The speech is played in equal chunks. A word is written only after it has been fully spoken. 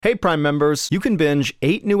Hey, Prime members, you can binge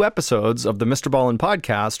 8 new episodes of the Mr. Ballin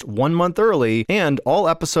podcast 1 month early and all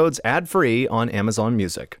episodes ad-free on Amazon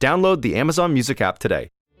Music. Download the Amazon Music app today.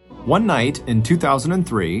 One night in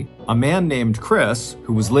 2003, a man named Chris,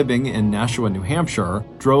 who was living in Nashua, New Hampshire,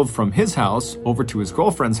 drove from his house over to his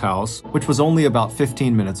girlfriend's house, which was only about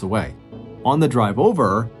 15 minutes away. On the drive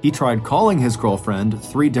over, he tried calling his girlfriend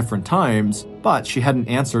 3 different times, but she hadn't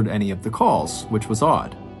answered any of the calls, which was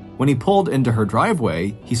odd. When he pulled into her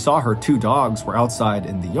driveway, he saw her 2 dogs were outside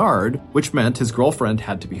in the yard, which meant his girlfriend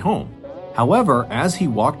had to be home. However, as he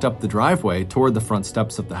walked up the driveway toward the front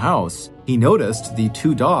steps of the house, he noticed the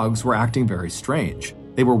 2 dogs were acting very strange.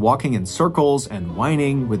 They were walking in circles and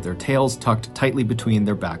whining with their tails tucked tightly between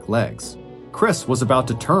their back legs. Chris was about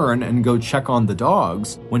to turn and go check on the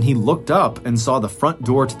dogs when he looked up and saw the front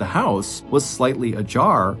door to the house was slightly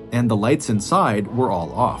ajar and the lights inside were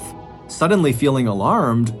all off. Suddenly feeling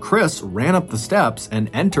alarmed, Chris ran up the steps and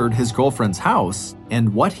entered his girlfriend's house,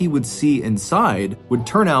 and what he would see inside would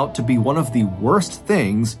turn out to be one of the worst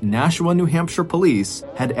things Nashua, New Hampshire police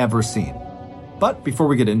had ever seen. But before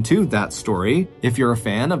we get into that story, if you're a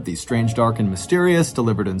fan of the strange, dark, and mysterious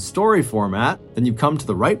delivered in story format, then you've come to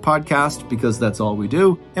the right podcast because that's all we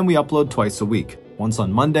do, and we upload twice a week, once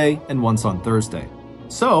on Monday and once on Thursday.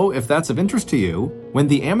 So, if that's of interest to you, when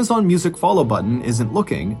the Amazon Music follow button isn't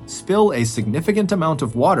looking, spill a significant amount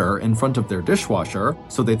of water in front of their dishwasher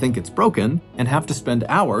so they think it's broken and have to spend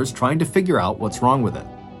hours trying to figure out what's wrong with it.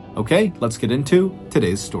 Okay, let's get into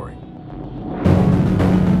today's story.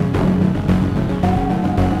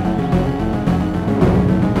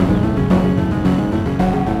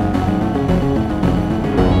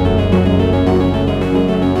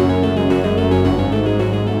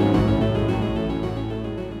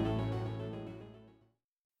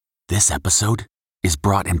 This episode is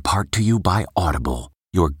brought in part to you by Audible,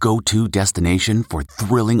 your go-to destination for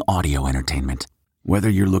thrilling audio entertainment. Whether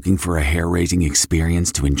you're looking for a hair-raising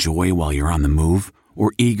experience to enjoy while you're on the move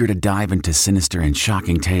or eager to dive into sinister and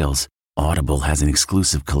shocking tales, Audible has an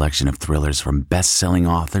exclusive collection of thrillers from best-selling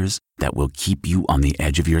authors that will keep you on the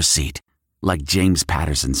edge of your seat. Like James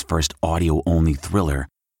Patterson's first audio-only thriller,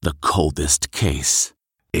 The Coldest Case.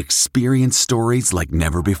 Experience stories like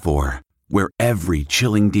never before, where every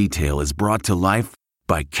chilling detail is brought to life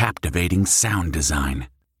by captivating sound design.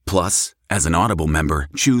 Plus, as an Audible member,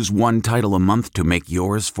 choose 1 title a month to make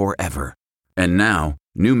yours forever. And now,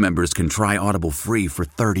 new members can try Audible free for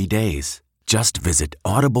 30 days. Just visit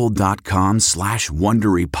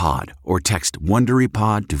audible.com/WonderyPod or text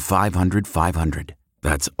WonderyPod to 500-500.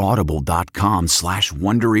 That's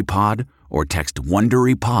audible.com/WonderyPod or text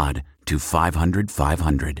WonderyPod to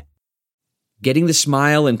 500-500. Getting the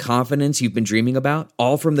smile and confidence you've been dreaming about,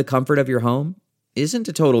 all from the comfort of your home, isn't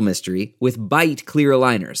a total mystery with Byte clear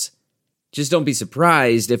aligners. Just don't be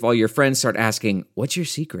surprised if all your friends start asking, "What's your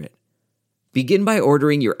secret?" Begin by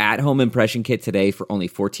ordering your at-home impression kit today for only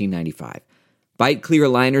 $14.95. Byte clear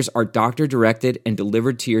aligners are doctor-directed and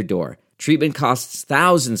delivered to your door. Treatment costs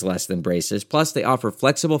thousands less than braces, plus they offer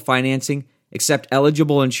flexible financing, accept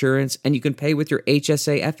eligible insurance, and you can pay with your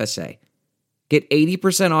HSA FSA. Get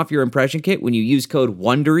 80% off your impression kit when you use code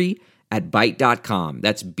WONDERY at Byte.com.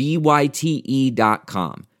 That's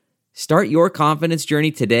BYTE.com. Start your confidence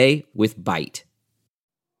journey today with Byte.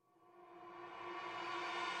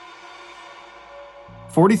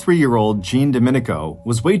 43-year-old Jean Domenico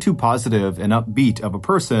was way too positive and upbeat of a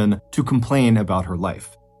person to complain about her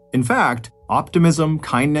life. In fact, optimism,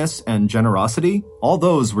 kindness, and generosity, all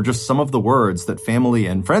those were just some of the words that family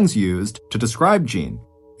and friends used to describe Jean.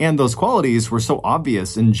 And those qualities were so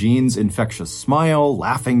obvious in Jean's infectious smile,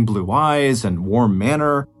 laughing blue eyes, and warm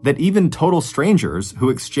manner that even total strangers who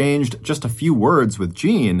exchanged just a few words with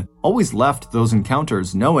Jean always left those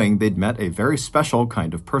encounters knowing they'd met a very special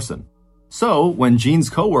kind of person. So, when Jean's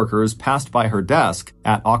coworkers passed by her desk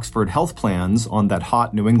at Oxford Health Plans on that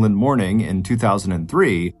hot New England morning in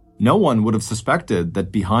 2003, no one would have suspected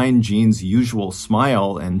that behind Jean's usual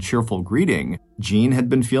smile and cheerful greeting, Jean had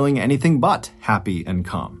been feeling anything but happy and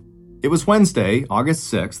calm. It was Wednesday, August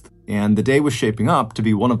 6th, and the day was shaping up to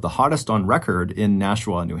be one of the hottest on record in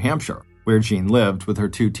Nashua, New Hampshire, where Jean lived with her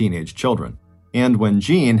 2 teenage children. And when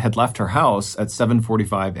Jean had left her house at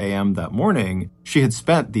 7:45 a.m. that morning, she had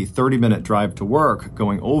spent the 30-minute drive to work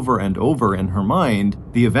going over and over in her mind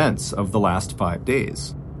the events of the last 5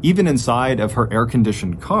 days. Even inside of her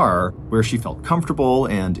air-conditioned car, where she felt comfortable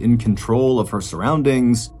and in control of her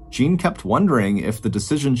surroundings, Jean kept wondering if the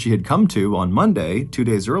decision she had come to on Monday, 2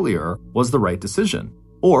 days earlier, was the right decision,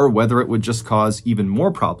 or whether it would just cause even more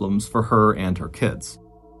problems for her and her kids.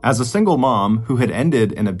 As a single mom who had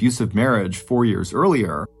ended an abusive marriage 4 years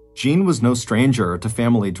earlier, Jean was no stranger to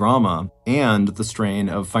family drama and the strain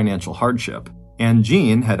of financial hardship, and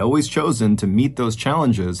Jean had always chosen to meet those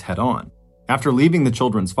challenges head-on. After leaving the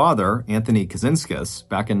children's father, Anthony Kazinskis,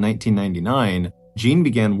 back in 1999, Jean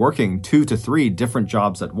began working 2 to 3 different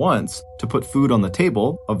jobs at once to put food on the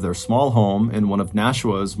table of their small home in one of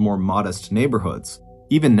Nashua's more modest neighborhoods.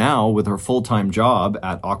 Even now, with her full-time job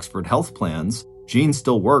at Oxford Health Plans, Jean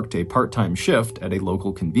still worked a part-time shift at a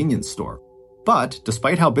local convenience store. But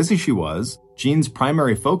despite how busy she was, Jean's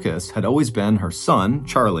primary focus had always been her son,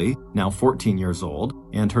 Charlie, now 14 years old,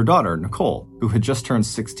 and her daughter, Nicole, who had just turned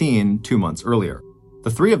 16 2 months earlier.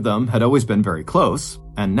 The three of them had always been very close,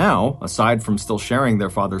 and now, aside from still sharing their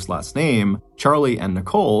father's last name, Charlie and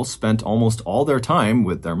Nicole spent almost all their time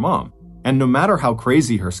with their mom. And no matter how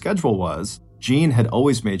crazy her schedule was, Jean had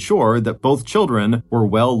always made sure that both children were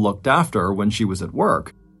well looked after when she was at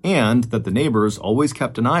work, and that the neighbors always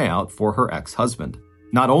kept an eye out for her ex-husband.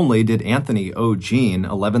 Not only did Anthony owe Jean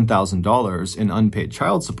 $11,000 in unpaid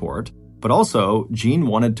child support, but also Jean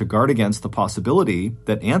wanted to guard against the possibility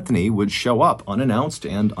that Anthony would show up unannounced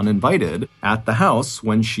and uninvited at the house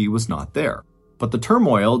when she was not there. But the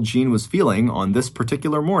turmoil Jean was feeling on this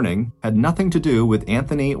particular morning had nothing to do with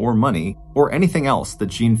Anthony or money or anything else that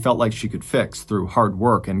Jean felt like she could fix through hard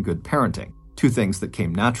work and good parenting, two things that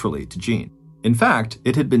came naturally to Jean. In fact,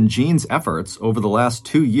 it had been Jean's efforts over the last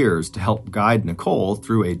 2 years to help guide Nicole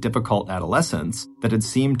through a difficult adolescence that had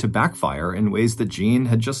seemed to backfire in ways that Jean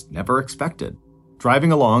had just never expected.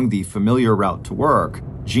 Driving along the familiar route to work,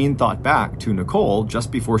 Jean thought back to Nicole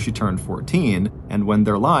just before she turned 14 and when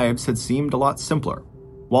their lives had seemed a lot simpler.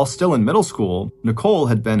 While still in middle school, Nicole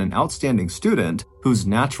had been an outstanding student whose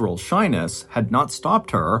natural shyness had not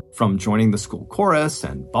stopped her from joining the school chorus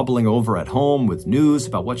and bubbling over at home with news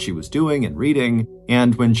about what she was doing and reading.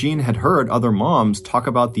 And when Jean had heard other moms talk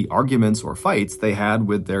about the arguments or fights they had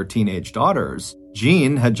with their teenage daughters,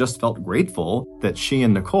 Jean had just felt grateful that she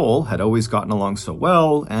and Nicole had always gotten along so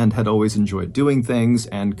well and had always enjoyed doing things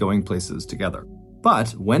and going places together.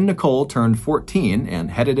 But when Nicole turned 14 and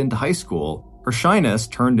headed into high school, her shyness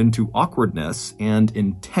turned into awkwardness and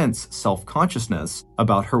intense self-consciousness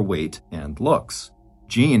about her weight and looks.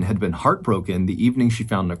 Jean had been heartbroken the evening she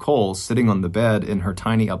found Nicole sitting on the bed in her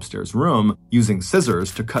tiny upstairs room using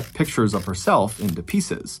scissors to cut pictures of herself into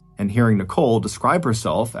pieces, and hearing Nicole describe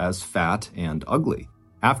herself as fat and ugly.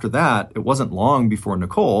 After that, it wasn't long before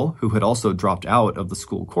Nicole, who had also dropped out of the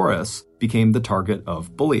school chorus, became the target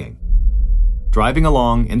of bullying. Driving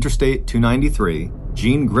along Interstate 293,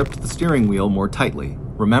 Jean gripped the steering wheel more tightly,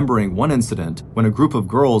 remembering one incident when a group of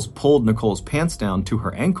girls pulled Nicole's pants down to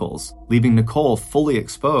her ankles, leaving Nicole fully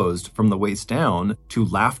exposed from the waist down to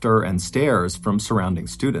laughter and stares from surrounding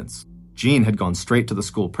students. Jean had gone straight to the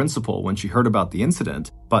school principal when she heard about the incident,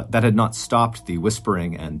 but that had not stopped the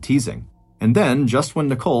whispering and teasing. And then, just when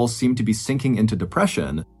Nicole seemed to be sinking into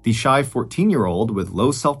depression, the shy 14-year-old with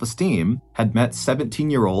low self-esteem had met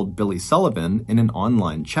 17-year-old Billy Sullivan in an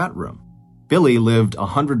online chat room. Billy lived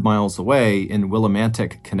 100 miles away in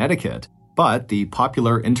Willimantic, Connecticut, but the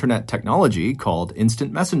popular internet technology called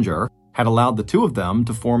Instant Messenger had allowed the two of them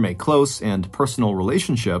to form a close and personal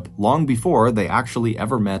relationship long before they actually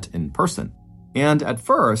ever met in person. And at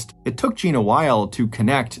first, it took Jean a while to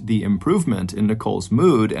connect the improvement in Nicole's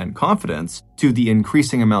mood and confidence to the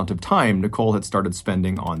increasing amount of time Nicole had started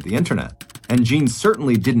spending on the internet. And Jean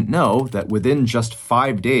certainly didn't know that within just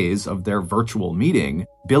 5 days of their virtual meeting,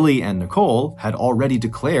 Billy and Nicole had already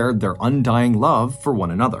declared their undying love for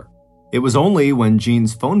one another. It was only when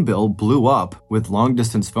Jean's phone bill blew up with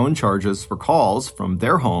long-distance phone charges for calls from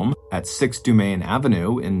their home at 6 Dumaine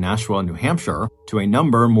Avenue in Nashua, New Hampshire, to a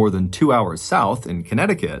number more than 2 hours south in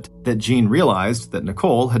Connecticut that Jean realized that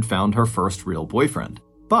Nicole had found her first real boyfriend.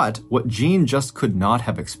 But what Jean just could not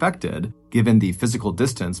have expected, given the physical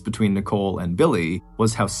distance between Nicole and Billy,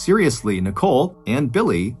 was how seriously Nicole and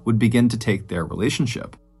Billy would begin to take their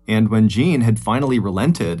relationship. And when Jean had finally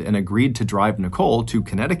relented and agreed to drive Nicole to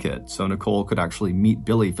Connecticut so Nicole could actually meet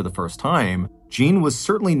Billy for the first time, Jean was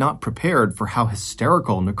certainly not prepared for how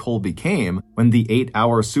hysterical Nicole became when the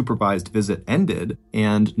 8-hour supervised visit ended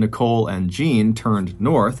and Nicole and Jean turned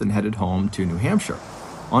north and headed home to New Hampshire.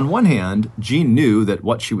 On one hand, Jean knew that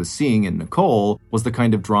what she was seeing in Nicole was the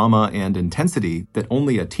kind of drama and intensity that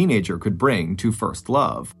only a teenager could bring to first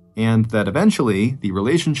love, and that eventually the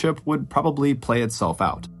relationship would probably play itself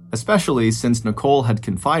out. Especially since Nicole had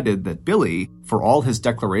confided that Billy, for all his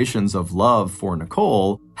declarations of love for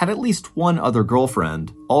Nicole, had at least one other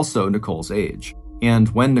girlfriend, also Nicole's age. And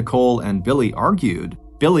when Nicole and Billy argued,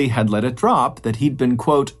 Billy had let it drop that he'd been,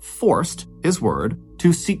 quote, forced, his word,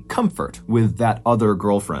 to seek comfort with that other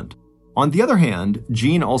girlfriend. On the other hand,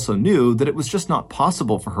 Jean also knew that it was just not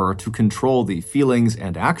possible for her to control the feelings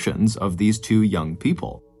and actions of these two young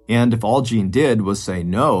people. And if all Jean did was say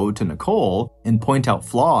no to Nicole and point out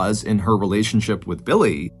flaws in her relationship with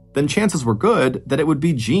Billy, then chances were good that it would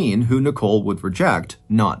be Jean who Nicole would reject,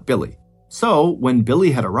 not Billy. So, when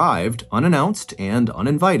Billy had arrived, unannounced and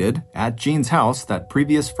uninvited, at Jean's house that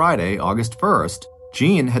previous Friday, August 1st,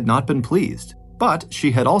 Jean had not been pleased, but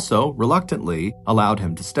she had also, reluctantly, allowed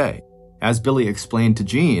him to stay. As Billy explained to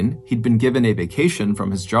Jean, he'd been given a vacation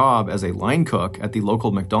from his job as a line cook at the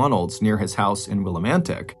local McDonald's near his house in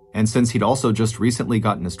Willimantic, and since he'd also just recently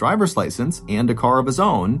gotten his driver's license and a car of his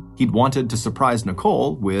own, he'd wanted to surprise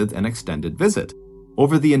Nicole with an extended visit.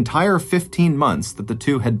 Over the entire 15 months that the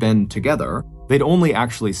two had been together, they'd only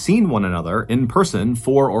actually seen one another in person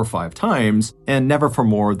 4 or 5 times, and never for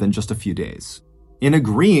more than just a few days. In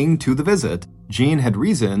agreeing to the visit, Jean had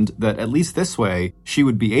reasoned that at least this way, she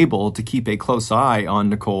would be able to keep a close eye on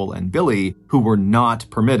Nicole and Billy, who were not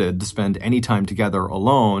permitted to spend any time together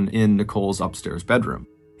alone in Nicole's upstairs bedroom.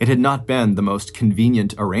 It had not been the most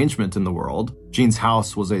convenient arrangement in the world. Jean's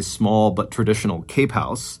house was a small but traditional cape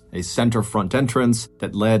house, a center front entrance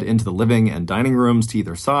that led into the living and dining rooms to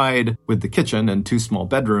either side, with the kitchen and 2 small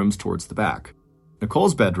bedrooms towards the back.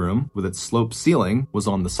 Nicole's bedroom, with its sloped ceiling, was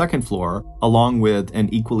on the 2nd floor, along with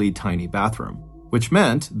an equally tiny bathroom, which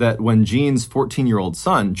meant that when Jean's 14-year-old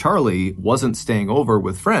son, Charlie, wasn't staying over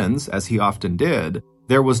with friends, as he often did,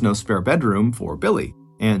 there was no spare bedroom for Billy,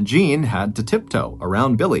 and Jean had to tiptoe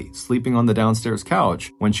around Billy, sleeping on the downstairs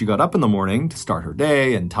couch when she got up in the morning to start her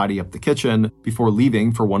day and tidy up the kitchen before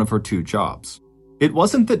leaving for one of her 2 jobs. It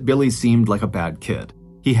wasn't that Billy seemed like a bad kid.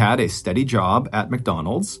 He had a steady job at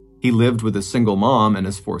McDonald's. He lived with his single mom and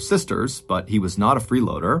his 4 sisters, but he was not a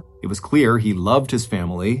freeloader. It was clear he loved his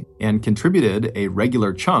family and contributed a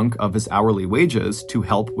regular chunk of his hourly wages to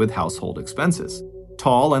help with household expenses.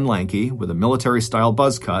 Tall and lanky, with a military-style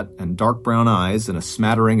buzz cut and dark brown eyes and a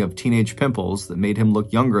smattering of teenage pimples that made him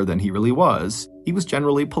look younger than he really was, he was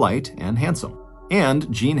generally polite and handsome.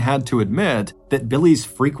 And Jean had to admit that Billy's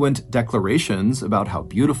frequent declarations about how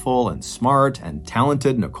beautiful and smart and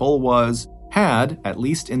talented Nicole was had, at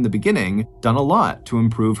least in the beginning, done a lot to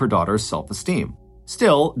improve her daughter's self-esteem.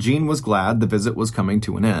 Still, Jean was glad the visit was coming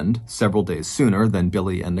to an end, several days sooner than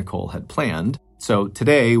Billy and Nicole had planned, so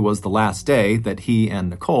today was the last day that he and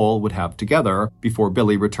Nicole would have together before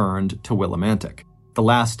Billy returned to Willimantic. The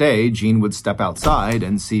last day, Jean would step outside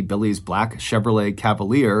and see Billy's black Chevrolet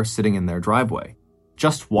Cavalier sitting in their driveway.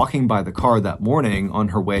 Just walking by the car that morning on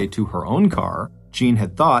her way to her own car, Jean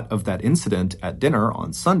had thought of that incident at dinner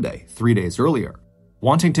on Sunday, 3 days earlier.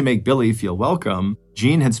 Wanting to make Billy feel welcome,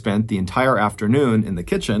 Jean had spent the entire afternoon in the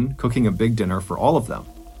kitchen cooking a big dinner for all of them.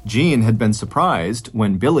 Jean had been surprised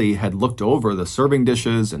when Billy had looked over the serving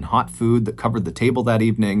dishes and hot food that covered the table that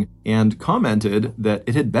evening and commented that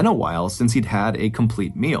it had been a while since he'd had a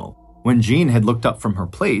complete meal. When Jean had looked up from her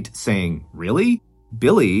plate, saying, "Really?"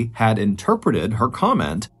 Billy had interpreted her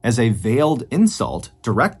comment as a veiled insult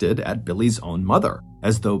directed at Billy's own mother,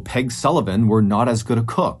 as though Peg Sullivan were not as good a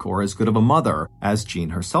cook or as good of a mother as Jean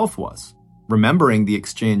herself was. Remembering the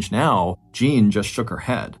exchange now, Jean just shook her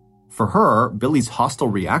head. For her, Billy's hostile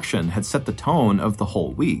reaction had set the tone of the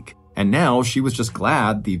whole week, and now she was just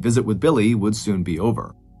glad the visit with Billy would soon be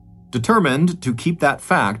over. Determined to keep that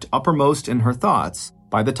fact uppermost in her thoughts,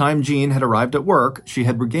 by the time Jean had arrived at work, she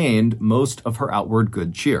had regained most of her outward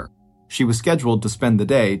good cheer. She was scheduled to spend the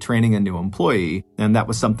day training a new employee, and that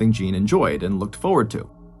was something Jean enjoyed and looked forward to.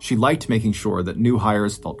 She liked making sure that new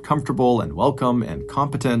hires felt comfortable and welcome and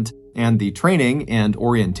competent, and the training and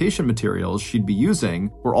orientation materials she'd be using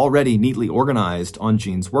were already neatly organized on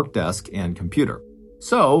Jean's work desk and computer.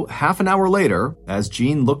 So, half an hour later, as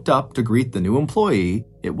Jean looked up to greet the new employee,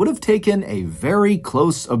 it would have taken a very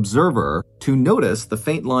close observer to notice the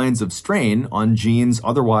faint lines of strain on Jean's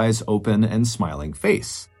otherwise open and smiling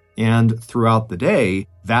face. And throughout the day,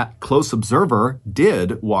 that close observer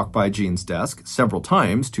did walk by Jean's desk several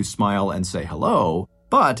times to smile and say hello,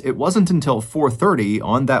 but it wasn't until 4:30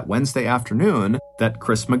 on that Wednesday afternoon that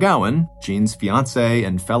Chris McGowan, Jean's fiancé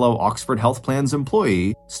and fellow Oxford Health Plans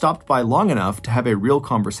employee, stopped by long enough to have a real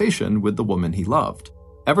conversation with the woman he loved.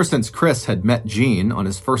 Ever since Chris had met Jean on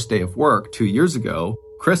his first day of work 2 years ago,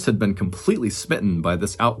 Chris had been completely smitten by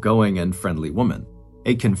this outgoing and friendly woman.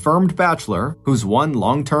 A confirmed bachelor whose one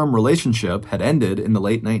long-term relationship had ended in the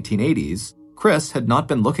late 1980s, Chris had not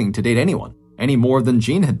been looking to date anyone, any more than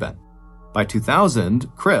Jean had been. By 2000,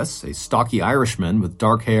 Chris, a stocky Irishman with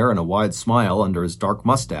dark hair and a wide smile under his dark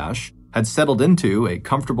mustache, had settled into a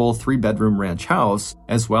comfortable 3-bedroom ranch house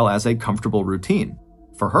as well as a comfortable routine.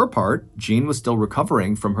 For her part, Jean was still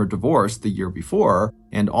recovering from her divorce the year before,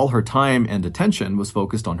 and all her time and attention was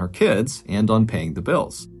focused on her kids and on paying the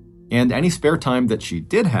bills. And any spare time that she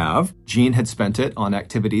did have, Jean had spent it on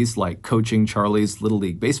activities like coaching Charlie's Little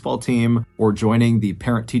League baseball team or joining the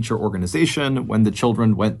parent-teacher organization when the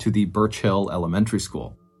children went to the Birch Hill Elementary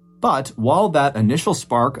School. But while that initial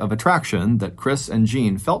spark of attraction that Chris and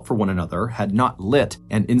Jean felt for one another had not lit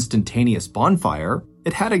an instantaneous bonfire,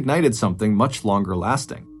 it had ignited something much longer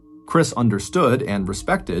lasting. Chris understood and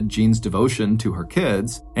respected Jean's devotion to her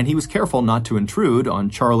kids, and he was careful not to intrude on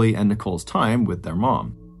Charlie and Nicole's time with their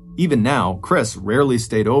mom. Even now, Chris rarely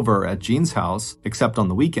stayed over at Jean's house except on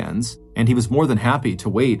the weekends, and he was more than happy to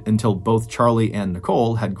wait until both Charlie and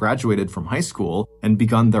Nicole had graduated from high school and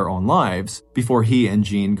begun their own lives before he and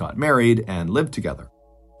Jean got married and lived together.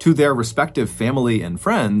 To their respective family and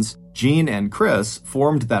friends, Jean and Chris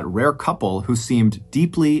formed that rare couple who seemed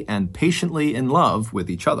deeply and patiently in love with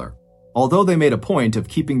each other. Although they made a point of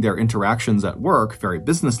keeping their interactions at work very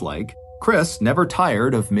businesslike, Chris never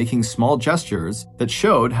tired of making small gestures that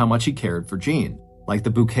showed how much he cared for Jean, like the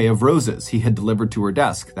bouquet of roses he had delivered to her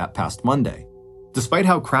desk that past Monday. Despite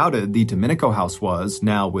how crowded the Domenico house was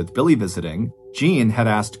now with Billy visiting, Jean had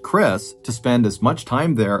asked Chris to spend as much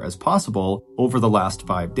time there as possible over the last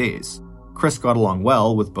 5 days. Chris got along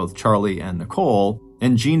well with both Charlie and Nicole,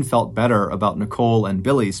 and Jean felt better about Nicole and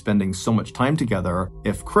Billy spending so much time together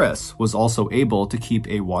if Chris was also able to keep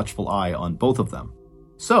a watchful eye on both of them.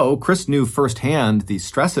 So Chris knew firsthand the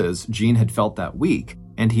stresses Jean had felt that week,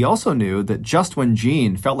 and he also knew that just when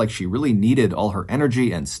Jean felt like she really needed all her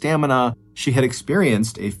energy and stamina, she had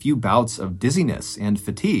experienced a few bouts of dizziness and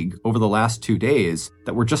fatigue over the last 2 days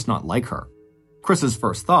that were just not like her. Chris's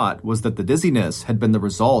first thought was that the dizziness had been the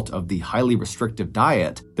result of the highly restrictive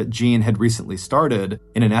diet that Jean had recently started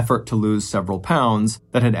in an effort to lose several pounds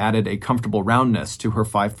that had added a comfortable roundness to her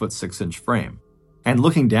 5'6" frame. And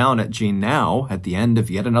looking down at Jean now, at the end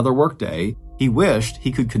of yet another workday, he wished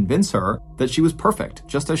he could convince her that she was perfect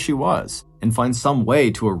just as she was, and find some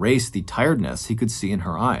way to erase the tiredness he could see in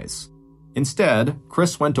her eyes. Instead,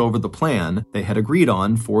 Chris went over the plan they had agreed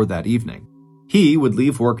on for that evening. He would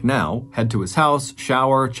leave work now, head to his house,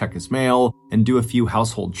 shower, check his mail, and do a few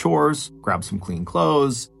household chores, grab some clean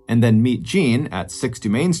clothes, and then meet Jean at 6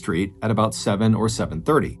 Main Street at about 7 or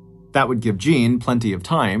 7:30. That would give Jean plenty of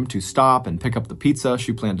time to stop and pick up the pizza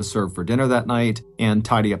she planned to serve for dinner that night and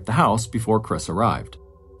tidy up the house before Chris arrived.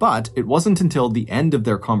 But it wasn't until the end of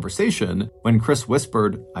their conversation, when Chris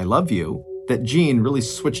whispered, "I love you," that Jean really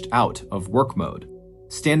switched out of work mode.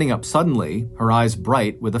 Standing up suddenly, her eyes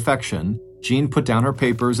bright with affection, Jean put down her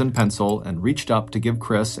papers and pencil and reached up to give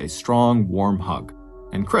Chris a strong, warm hug.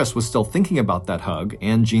 And Chris was still thinking about that hug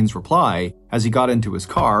and Jean's reply as he got into his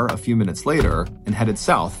car a few minutes later and headed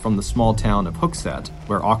south from the small town of Hooksett,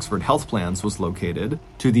 where Oxford Health Plans was located,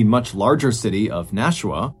 to the much larger city of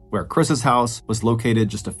Nashua, where Chris's house was located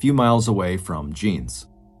just a few miles away from Jean's.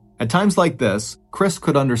 At times like this, Chris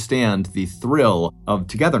could understand the thrill of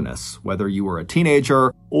togetherness, whether you were a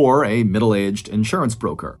teenager or a middle-aged insurance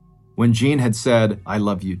broker. When Jean had said, "I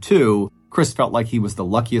love you too," Chris felt like he was the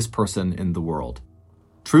luckiest person in the world.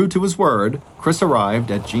 True to his word, Chris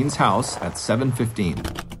arrived at Jean's house at 7:15.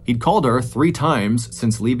 He'd called her 3 times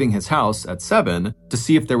since leaving his house at 7 to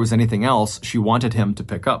see if there was anything else she wanted him to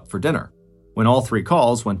pick up for dinner. When all 3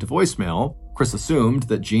 calls went to voicemail, Chris assumed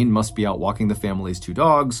that Jean must be out walking the family's 2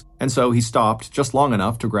 dogs, and so he stopped just long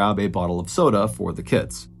enough to grab a bottle of soda for the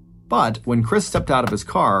kids. But when Chris stepped out of his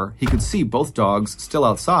car, he could see both dogs still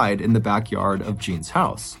outside in the backyard of Jean's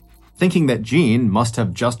house. Thinking that Jean must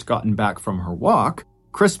have just gotten back from her walk,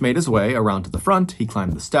 Chris made his way around to the front, he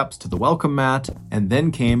climbed the steps to the welcome mat, and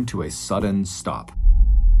then came to a sudden stop.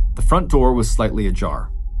 The front door was slightly ajar,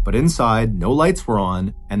 but inside no lights were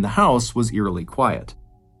on, and the house was eerily quiet.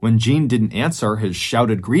 When Jean didn't answer his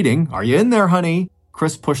shouted greeting, "Are you in there, honey?"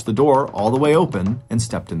 Chris pushed the door all the way open and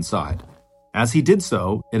stepped inside. As he did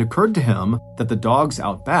so, it occurred to him that the dogs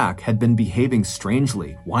out back had been behaving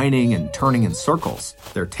strangely, whining and turning in circles,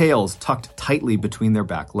 their tails tucked tightly between their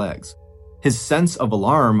back legs. His sense of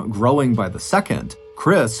alarm growing by the second,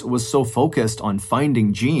 Chris was so focused on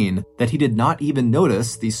finding Jean that he did not even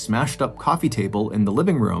notice the smashed-up coffee table in the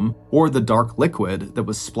living room or the dark liquid that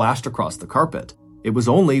was splashed across the carpet. It was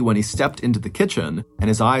only when he stepped into the kitchen and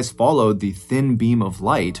his eyes followed the thin beam of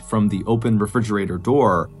light from the open refrigerator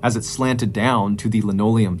door as it slanted down to the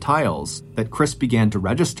linoleum tiles that Chris began to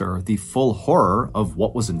register the full horror of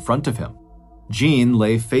what was in front of him. Jean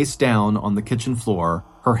lay face down on the kitchen floor,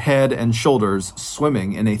 her head and shoulders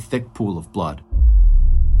swimming in a thick pool of blood.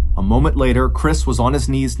 A moment later, Chris was on his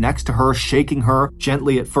knees next to her, shaking her,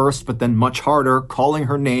 gently at first, but then much harder, calling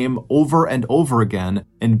her name over and over again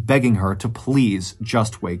and begging her to please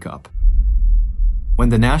just wake up. When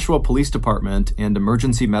the Nashua Police Department and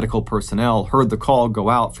emergency medical personnel heard the call go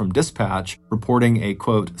out from dispatch reporting a,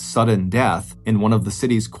 quote, sudden death in one of the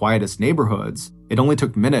city's quietest neighborhoods, it only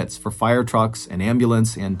took minutes for fire trucks, an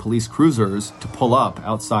ambulance, and police cruisers to pull up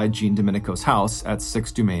outside Jean Domenico's house at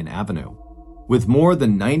 6 Dumaine Avenue. With more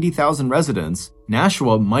than 90,000 residents,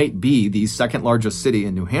 Nashua might be the second largest city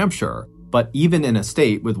in New Hampshire, but even in a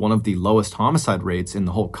state with one of the lowest homicide rates in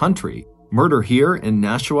the whole country, murder here in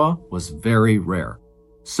Nashua was very rare.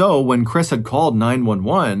 So when Chris had called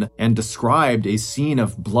 911 and described a scene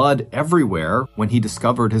of blood everywhere when he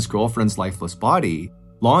discovered his girlfriend's lifeless body,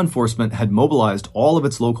 law enforcement had mobilized all of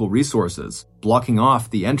its local resources, blocking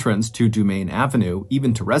off the entrance to Dumaine Avenue,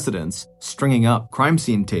 even to residents, stringing up crime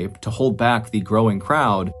scene tape to hold back the growing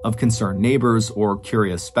crowd of concerned neighbors or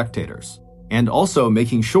curious spectators. And also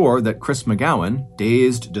making sure that Chris McGowan,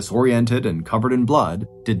 dazed, disoriented, and covered in blood,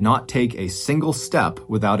 did not take a single step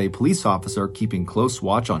without a police officer keeping close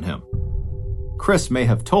watch on him. Chris may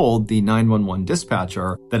have told the 911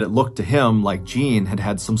 dispatcher that it looked to him like Jean had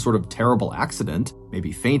had some sort of terrible accident,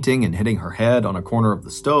 maybe fainting and hitting her head on a corner of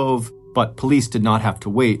the stove, but police did not have to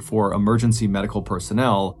wait for emergency medical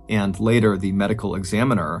personnel and later the medical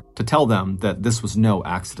examiner to tell them that this was no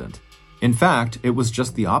accident. In fact, it was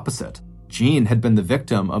just the opposite. Jean had been the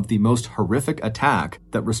victim of the most horrific attack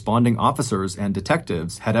that responding officers and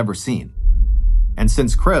detectives had ever seen. And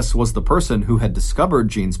since Chris was the person who had discovered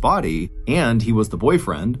Jean's body, and he was the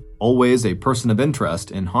boyfriend, always a person of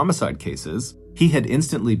interest in homicide cases, he had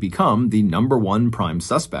instantly become the #1 prime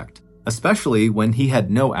suspect, especially when he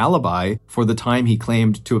had no alibi for the time he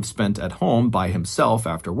claimed to have spent at home by himself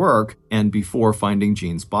after work and before finding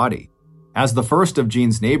Jean's body. As the first of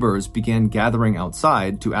Jean's neighbors began gathering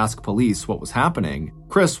outside to ask police what was happening,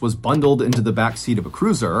 Chris was bundled into the back seat of a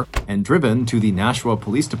cruiser and driven to the Nashua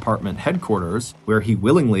Police Department headquarters, where he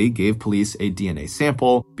willingly gave police a DNA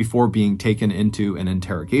sample before being taken into an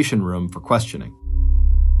interrogation room for questioning.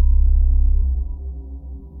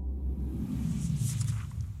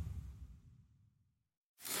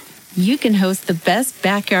 You can host the best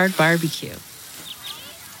backyard barbecue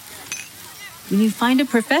when you find a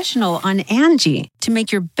professional on Angie to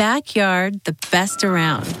make your backyard the best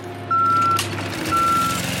around.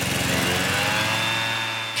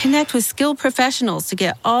 Connect with skilled professionals to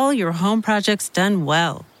get all your home projects done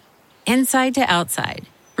well. Inside to outside,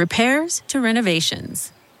 repairs to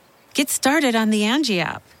renovations. Get started on the Angie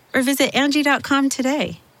app or visit Angie.com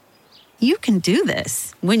today. You can do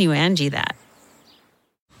this when you Angie that.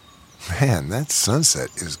 Man, that sunset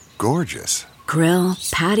is gorgeous. Grill,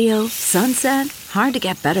 patio, sunset. Hard to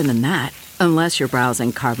get better than that. Unless you're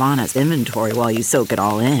browsing Carvana's inventory while you soak it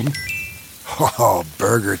all in. Oh,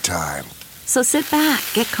 burger time. So sit back,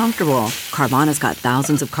 get comfortable. Carvana's got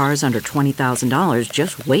thousands of cars under $20,000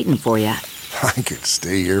 just waiting for you. I could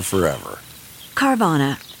stay here forever.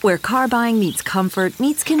 Carvana, where car buying meets comfort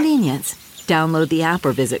meets convenience. Download the app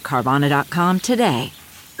or visit Carvana.com today.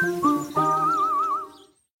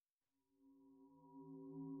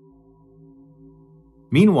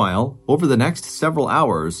 Meanwhile, over the next several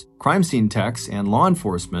hours, crime scene techs and law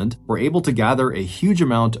enforcement were able to gather a huge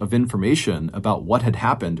amount of information about what had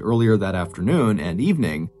happened earlier that afternoon and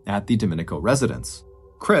evening at the Domenico residence.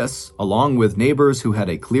 Chris, along with neighbors who had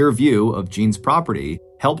a clear view of Jean's property,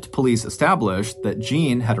 helped police establish that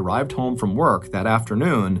Jean had arrived home from work that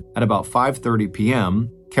afternoon at about 5:30 p.m.,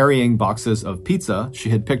 carrying boxes of pizza she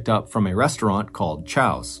had picked up from a restaurant called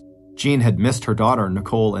Chow's. Jean had missed her daughter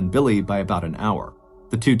Nicole and Billy by about an hour.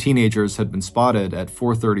 The two teenagers had been spotted at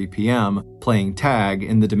 4:30 p.m. playing tag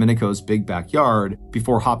in the Domenico's big backyard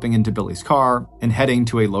before hopping into Billy's car and heading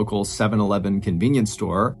to a local 7-Eleven convenience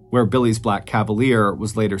store, where Billy's black Cavalier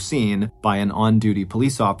was later seen by an on-duty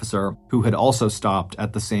police officer who had also stopped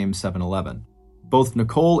at the same 7-Eleven. Both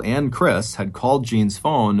Nicole and Chris had called Jean's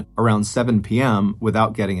phone around 7 p.m.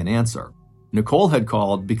 without getting an answer. Nicole had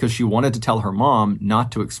called because she wanted to tell her mom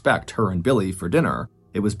not to expect her and Billy for dinner.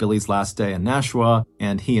 It was Billy's last day in Nashua,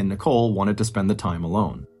 and he and Nicole wanted to spend the time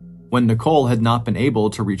alone. When Nicole had not been able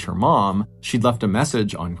to reach her mom, she'd left a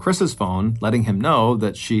message on Chris's phone letting him know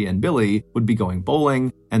that she and Billy would be going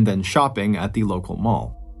bowling and then shopping at the local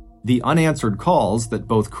mall. The unanswered calls that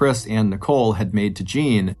both Chris and Nicole had made to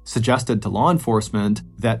Jean suggested to law enforcement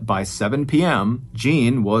that by 7 p.m.,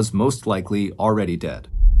 Jean was most likely already dead.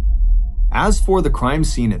 As for the crime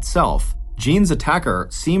scene itself, Jean's attacker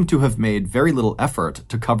seemed to have made very little effort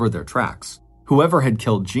to cover their tracks. Whoever had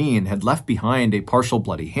killed Jean had left behind a partial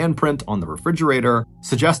bloody handprint on the refrigerator,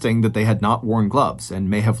 suggesting that they had not worn gloves and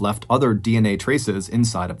may have left other DNA traces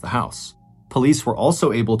inside of the house. Police were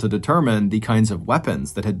also able to determine the kinds of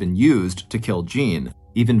weapons that had been used to kill Jean,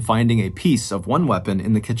 even finding a piece of one weapon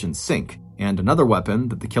in the kitchen sink and another weapon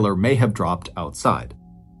that the killer may have dropped outside.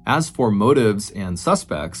 As for motives and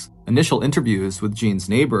suspects, initial interviews with Jean's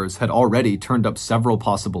neighbors had already turned up several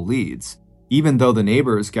possible leads, even though the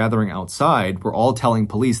neighbors gathering outside were all telling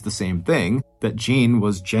police the same thing, that Jean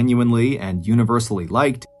was genuinely and universally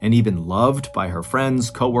liked and even loved by her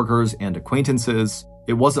friends, coworkers, and acquaintances.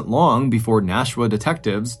 It wasn't long before Nashua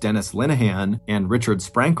detectives Dennis Linehan and Richard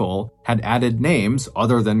Sprankle had added names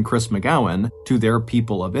other than Chris McGowan to their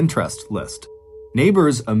people of interest list.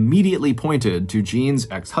 Neighbors immediately pointed to Jean's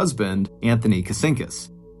ex-husband, Anthony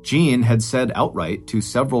Kasinkas. Jean had said outright to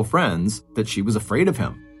several friends that she was afraid of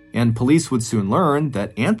him, and police would soon learn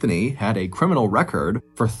that Anthony had a criminal record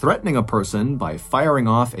for threatening a person by firing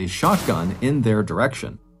off a shotgun in their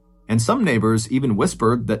direction. And some neighbors even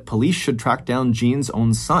whispered that police should track down Jean's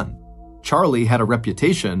own son. Charlie had a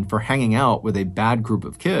reputation for hanging out with a bad group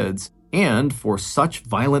of kids and for such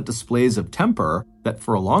violent displays of temper that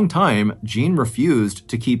for a long time, Jean refused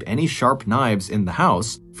to keep any sharp knives in the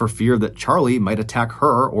house for fear that Charlie might attack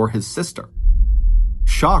her or his sister.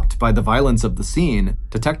 Shocked by the violence of the scene,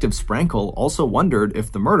 Detective Sprankle also wondered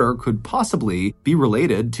if the murder could possibly be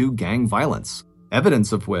related to gang violence,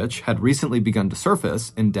 evidence of which had recently begun to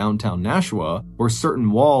surface in downtown Nashua, where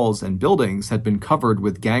certain walls and buildings had been covered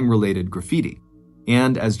with gang-related graffiti.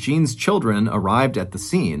 And as Jean's children arrived at the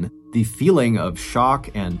scene, the feeling of shock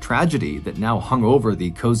and tragedy that now hung over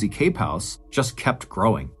the cozy Cape House just kept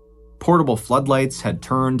growing. Portable floodlights had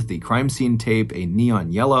turned the crime scene tape a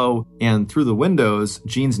neon yellow, and through the windows,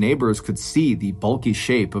 Jean's neighbors could see the bulky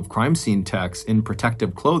shape of crime scene techs in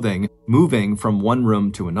protective clothing moving from one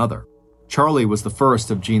room to another. Charlie was the first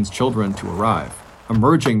of Jean's children to arrive.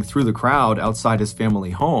 Emerging through the crowd outside his family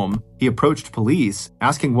home, he approached police,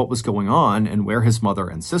 asking what was going on and where his mother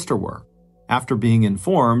and sister were. After being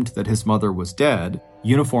informed that his mother was dead,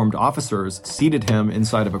 uniformed officers seated him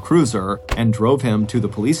inside of a cruiser and drove him to the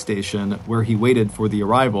police station where he waited for the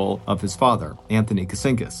arrival of his father, Anthony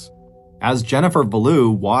Kasinkas. As Jennifer Ballou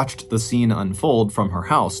watched the scene unfold from her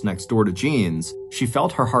house next door to Jean's, she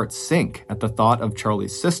felt her heart sink at the thought of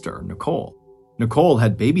Charlie's sister, Nicole. Nicole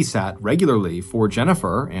had babysat regularly for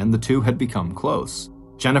Jennifer, and the two had become close.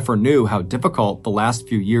 Jennifer knew how difficult the last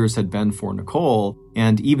few years had been for Nicole,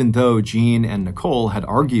 and even though Jean and Nicole had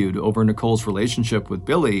argued over Nicole's relationship with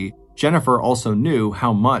Billy, Jennifer also knew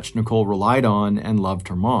how much Nicole relied on and loved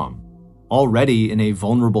her mom. Already in a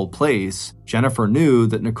vulnerable place, Jennifer knew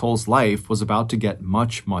that Nicole's life was about to get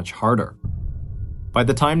much, much harder. By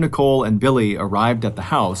the time Nicole and Billy arrived at the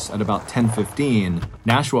house at about 10:15,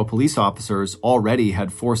 Nashua police officers already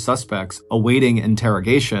had 4 suspects awaiting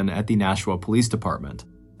interrogation at the Nashua Police Department.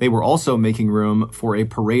 They were also making room for a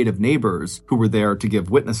parade of neighbors who were there to give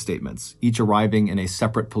witness statements, each arriving in a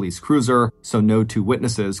separate police cruiser so no 2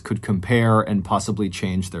 witnesses could compare and possibly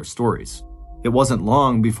change their stories. It wasn't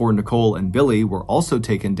long before Nicole and Billy were also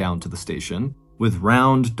taken down to the station. With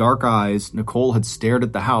round, dark eyes, Nicole had stared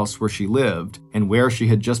at the house where she lived and where she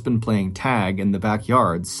had just been playing tag in the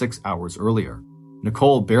backyard 6 hours earlier.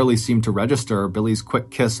 Nicole barely seemed to register Billy's quick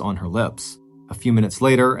kiss on her lips. A few minutes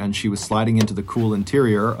later, and she was sliding into the cool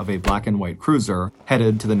interior of a black and white cruiser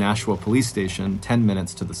headed to the Nashua police station 10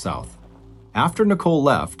 minutes to the south. After Nicole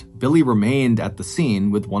left, Billy remained at the scene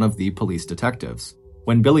with one of the police detectives.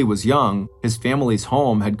 When Billy was young, his family's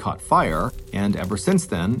home had caught fire, and ever since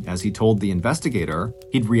then, as he told the investigator,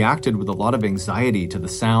 he'd reacted with a lot of anxiety to the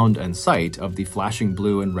sound and sight of the flashing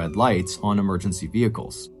blue and red lights on emergency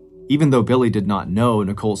vehicles. Even though Billy did not know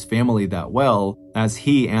Nicole's family that well, as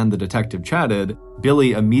he and the detective chatted,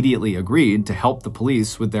 Billy immediately agreed to help the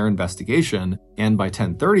police with their investigation, and by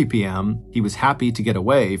 10:30 p.m., he was happy to get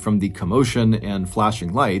away from the commotion and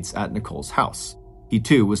flashing lights at Nicole's house. He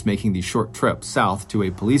too was making the short trip south to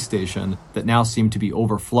a police station that now seemed to be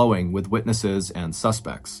overflowing with witnesses and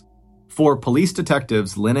suspects. For police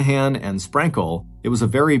detectives Linehan and Sprankle, it was a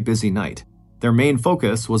very busy night. Their main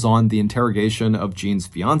focus was on the interrogation of Jean's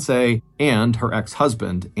fiancé and her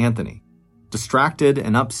ex-husband, Anthony. Distracted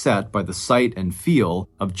and upset by the sight and feel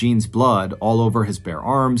of Jean's blood all over his bare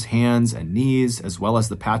arms, hands, and knees, as well as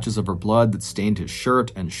the patches of her blood that stained his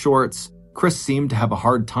shirt and shorts, Chris seemed to have a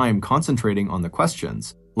hard time concentrating on the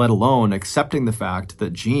questions, let alone accepting the fact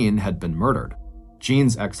that Jean had been murdered.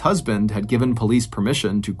 Jean's ex-husband had given police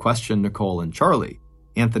permission to question Nicole and Charlie.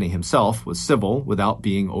 Anthony himself was civil without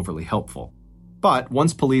being overly helpful. But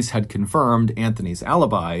once police had confirmed Anthony's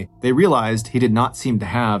alibi, they realized he did not seem to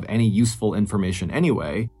have any useful information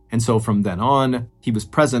anyway, and so from then on, he was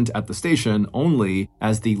present at the station only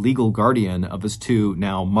as the legal guardian of his two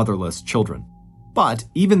now motherless children. But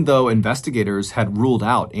even though investigators had ruled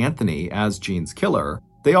out Anthony as Jean's killer,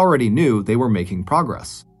 they already knew they were making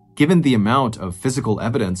progress. Given the amount of physical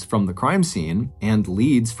evidence from the crime scene and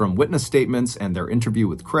leads from witness statements and their interview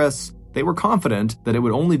with Chris, they were confident that it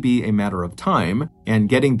would only be a matter of time and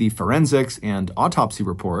getting the forensics and autopsy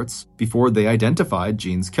reports before they identified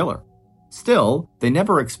Jean's killer. Still, they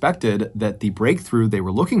never expected that the breakthrough they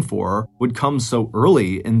were looking for would come so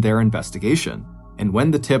early in their investigation. And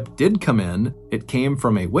when the tip did come in, it came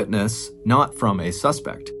from a witness, not from a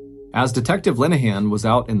suspect. As Detective Linehan was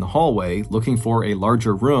out in the hallway looking for a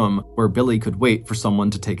larger room where Billy could wait for someone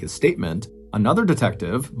to take his statement, another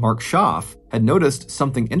detective, Mark Schaff, had noticed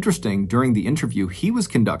something interesting during the interview he was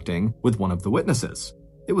conducting with one of the witnesses.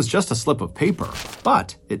 It was just a slip of paper,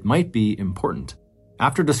 but it might be important.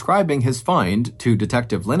 After describing his find to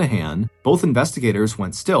Detective Linehan, both investigators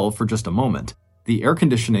went still for just a moment. The air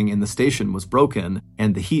conditioning in the station was broken,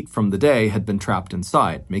 and the heat from the day had been trapped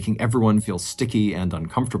inside, making everyone feel sticky and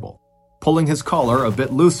uncomfortable. Pulling his collar a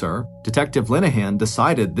bit looser, Detective Linehan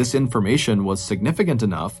decided this information was significant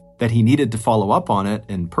enough that he needed to follow up on it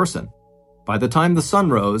in person. By the time the sun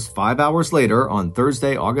rose 5 hours later on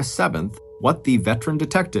Thursday, August 7th, what the veteran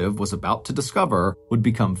detective was about to discover would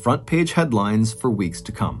become front-page headlines for weeks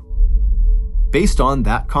to come. Based on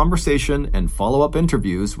that conversation and follow-up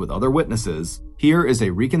interviews with other witnesses, here is a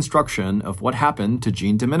reconstruction of what happened to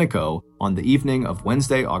Jean Domenico on the evening of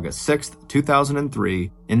Wednesday, August 6, 2003,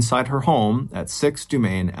 inside her home at 6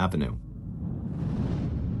 Dumaine Avenue.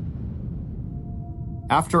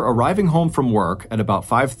 After arriving home from work at about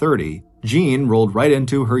 5:30, Jean rolled right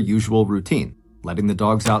into her usual routine, letting the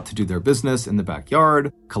dogs out to do their business in the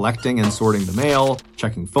backyard, collecting and sorting the mail,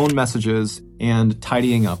 checking phone messages, and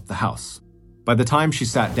tidying up the house. By the time she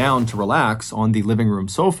sat down to relax on the living room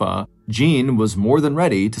sofa, Jean was more than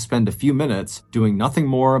ready to spend a few minutes doing nothing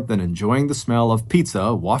more than enjoying the smell of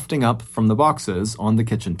pizza wafting up from the boxes on the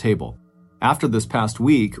kitchen table. After this past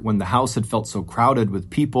week, when the house had felt so crowded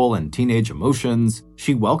with people and teenage emotions,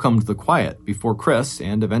 she welcomed the quiet before Chris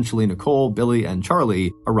and eventually Nicole, Billy, and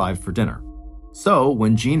Charlie arrived for dinner. So,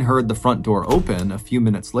 when Jean heard the front door open a few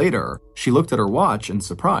minutes later, she looked at her watch in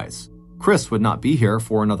surprise. Chris would not be here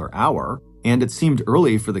for another hour, and it seemed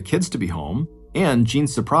early for the kids to be home, and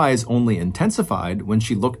Jean's surprise only intensified when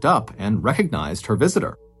she looked up and recognized her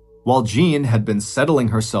visitor. While Jean had been settling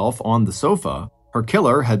herself on the sofa, her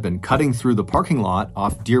killer had been cutting through the parking lot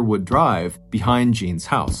off Deerwood Drive behind Jean's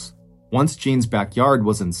house. Once Jean's backyard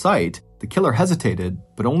was in sight, the killer hesitated,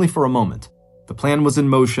 but only for a moment. The plan was in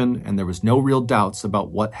motion, and there was no real doubts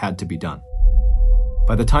about what had to be done.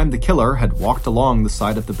 By the time the killer had walked along the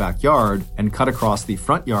side of the backyard and cut across the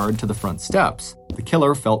front yard to the front steps, the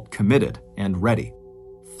killer felt committed and ready.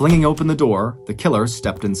 Flinging open the door, the killer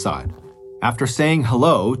stepped inside. After saying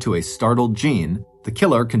hello to a startled Jean, the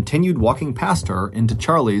killer continued walking past her into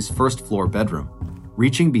Charlie's first-floor bedroom.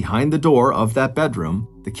 Reaching behind the door of that bedroom,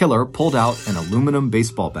 the killer pulled out an aluminum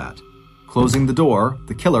baseball bat. Closing the door,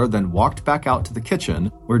 the killer then walked back out to the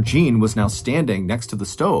kitchen, where Jean was now standing next to the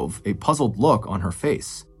stove, a puzzled look on her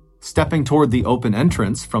face. Stepping toward the open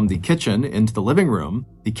entrance from the kitchen into the living room,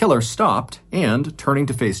 the killer stopped and, turning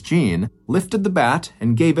to face Jean, lifted the bat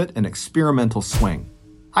and gave it an experimental swing.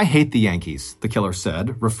 "I hate the Yankees," the killer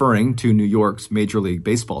said, referring to New York's Major League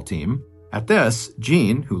Baseball team. At this,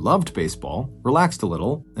 Jean, who loved baseball, relaxed a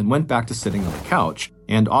little and went back to sitting on the couch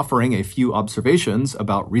and offering a few observations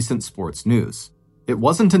about recent sports news. It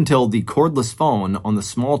wasn't until the cordless phone on the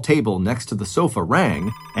small table next to the sofa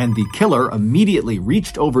rang and the killer immediately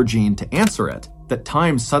reached over Jean to answer it that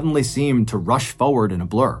time suddenly seemed to rush forward in a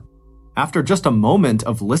blur. After just a moment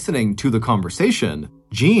of listening to the conversation,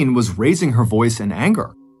 Jean was raising her voice in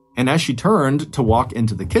anger. And as she turned to walk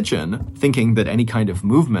into the kitchen, thinking that any kind of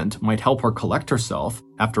movement might help her collect herself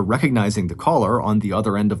after recognizing the caller on the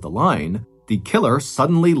other end of the line, the killer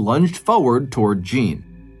suddenly lunged forward toward Jean.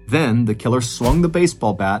 Then the killer swung the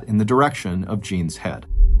baseball bat in the direction of Jean's head.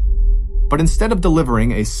 But instead of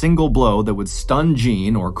delivering a single blow that would stun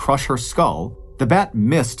Jean or crush her skull, the bat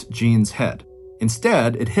missed Jean's head.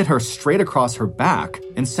 Instead, it hit her straight across her back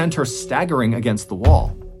and sent her staggering against the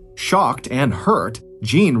wall. Shocked and hurt,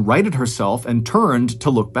 Jean righted herself and turned to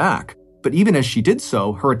look back, but even as she did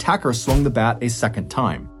so, her attacker swung the bat a second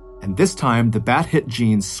time, and this time the bat hit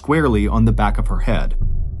Jean squarely on the back of her head,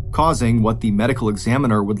 causing what the medical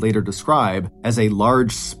examiner would later describe as a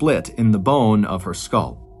large split in the bone of her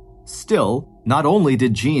skull. Still, not only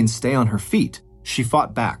did Jean stay on her feet, She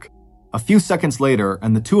fought back. A few seconds later,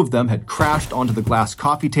 and the two of them had crashed onto the glass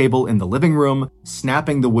coffee table in the living room,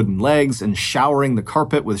 snapping the wooden legs and showering the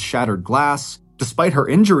carpet with shattered glass. Despite her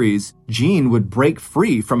injuries, Jean would break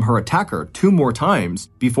free from her attacker 2 more times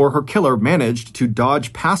before her killer managed to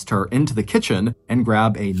dodge past her into the kitchen and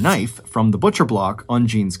grab a knife from the butcher block on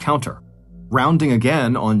Jean's counter. Rounding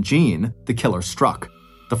again on Jean, the killer struck.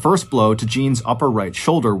 The first blow to Jean's upper right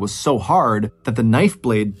shoulder was so hard that the knife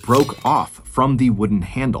blade broke off from the wooden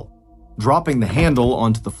handle. Dropping the handle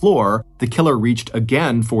onto the floor, the killer reached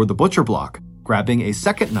again for the butcher block. Grabbing a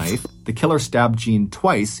second knife, the killer stabbed Jean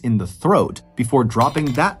twice in the throat before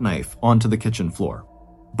dropping that knife onto the kitchen floor.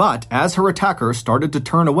 But as her attacker started to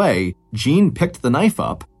turn away, Jean picked the knife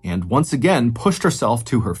up and once again pushed herself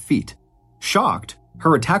to her feet. Shocked,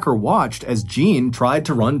 her attacker watched as Jean tried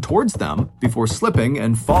to run towards them before slipping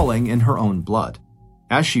and falling in her own blood.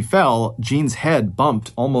 As she fell, Jean's head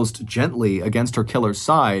bumped almost gently against her killer's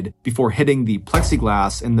side before hitting the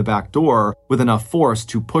plexiglass in the back door with enough force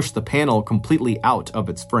to push the panel completely out of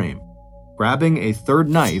its frame. Grabbing a third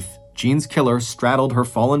knife, Jean's killer straddled her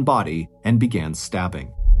fallen body and began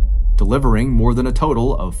stabbing, delivering more than a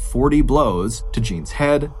total of 40 blows to Jean's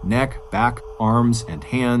head, neck, back, arms, and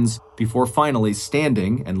hands before finally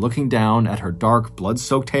standing and looking down at her dark,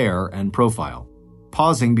 blood-soaked hair and profile.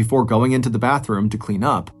 Pausing before going into the bathroom to clean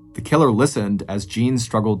up, the killer listened as Jean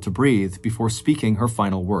struggled to breathe before speaking her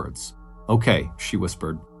final words. "Okay," she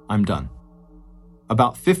whispered, "I'm done."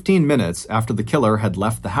 About 15 minutes after the killer had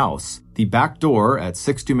left the house, the back door at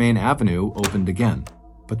 6 Dumaine Avenue opened again.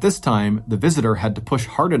 But this time, the visitor had to push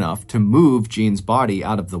hard enough to move Jean's body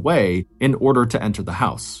out of the way in order to enter the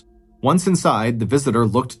house. Once inside, the visitor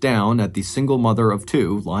looked down at the single mother of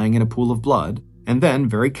 2 lying in a pool of blood, and then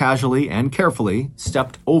very casually and carefully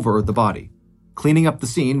stepped over the body. Cleaning up the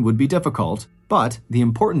scene would be difficult, but the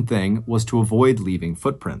important thing was to avoid leaving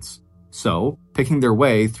footprints. So, picking their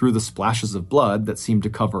way through the splashes of blood that seemed to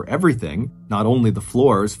cover everything, not only the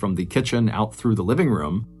floors from the kitchen out through the living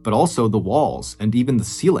room, but also the walls and even the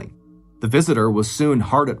ceiling. The visitor was soon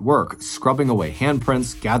hard at work, scrubbing away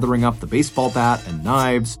handprints, gathering up the baseball bat and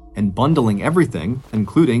knives, and bundling everything,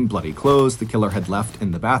 including bloody clothes the killer had left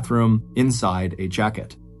in the bathroom, inside a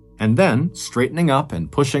jacket. And then, straightening up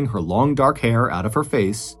and pushing her long dark hair out of her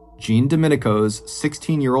face, Jean Domenico's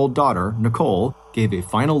 16-year-old daughter, Nicole, gave a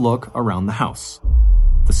final look around the house.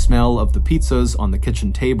 The smell of the pizzas on the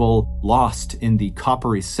kitchen table lost in the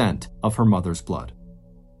coppery scent of her mother's blood.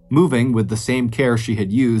 Moving with the same care she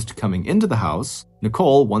had used coming into the house,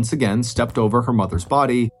 Nicole once again stepped over her mother's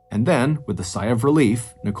body, and then, with a sigh of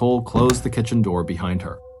relief, Nicole closed the kitchen door behind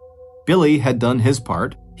her. Billy had done his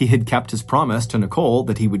part. He had kept his promise to Nicole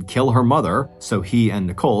that he would kill her mother so he and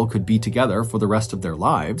Nicole could be together for the rest of their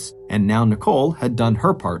lives, and now Nicole had done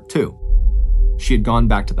her part too. She had gone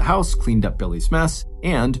back to the house, cleaned up Billy's mess,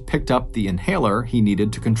 and picked up the inhaler he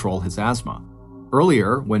needed to control his asthma.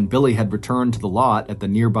 Earlier, when Billy had returned to the lot at the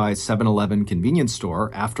nearby 7-Eleven convenience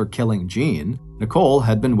store after killing Jean, Nicole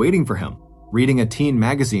had been waiting for him, reading a teen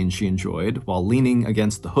magazine she enjoyed while leaning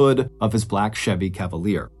against the hood of his black Chevy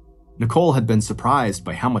Cavalier. Nicole had been surprised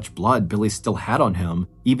by how much blood Billy still had on him,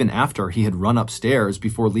 even after he had run upstairs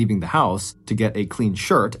before leaving the house to get a clean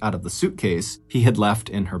shirt out of the suitcase he had left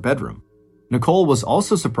in her bedroom. Nicole was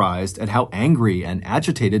also surprised at how angry and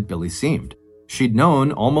agitated Billy seemed. She'd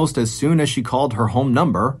known almost as soon as she called her home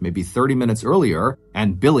number, maybe 30 minutes earlier,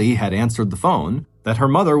 and Billy had answered the phone, that her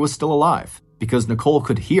mother was still alive, because Nicole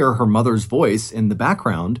could hear her mother's voice in the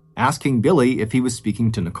background asking Billy if he was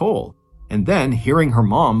speaking to Nicole, and then hearing her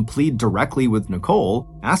mom plead directly with Nicole,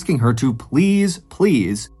 asking her to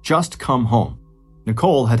please just come home.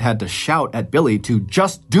 Nicole had had to shout at Billy to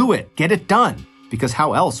just do it, get it done, because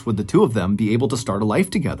how else would the two of them be able to start a life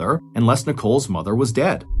together unless Nicole's mother was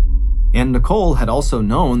dead? And Nicole had also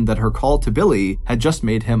known that her call to Billy had just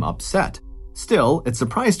made him upset. Still, it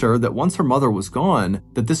surprised her that once her mother was gone,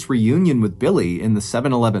 that this reunion with Billy in the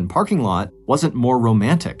 7-Eleven parking lot wasn't more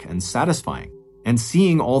romantic and satisfying. And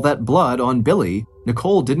seeing all that blood on Billy,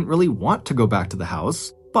 Nicole didn't really want to go back to the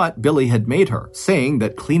house, but Billy had made her, saying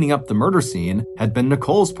that cleaning up the murder scene had been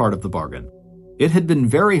Nicole's part of the bargain. It had been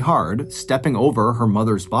very hard stepping over her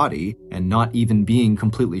mother's body and not even being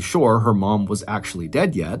completely sure her mom was actually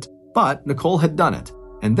dead yet, but Nicole had done it,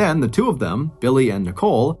 and then the two of them, Billy and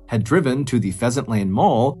Nicole, had driven to the Pheasant Lane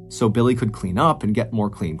Mall so Billy could clean up and get more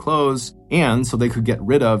clean clothes, and so they could get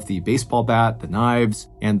rid of the baseball bat, the knives,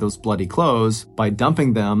 and those bloody clothes by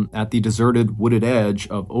dumping them at the deserted wooded edge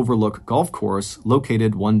of Overlook Golf Course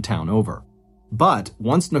located one town over. But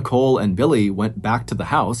once Nicole and Billy went back to the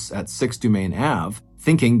house at 6 Dumaine Ave,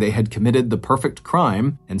 thinking they had committed the perfect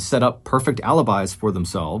crime and set up perfect alibis for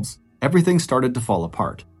themselves, everything started to fall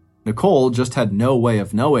apart. Nicole just had no way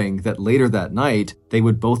of knowing that later that night they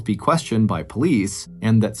would both be questioned by police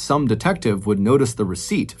and that some detective would notice the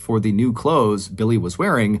receipt for the new clothes Billy was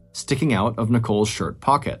wearing sticking out of Nicole's shirt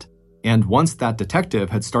pocket. And once that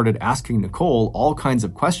detective had started asking Nicole all kinds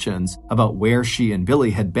of questions about where she and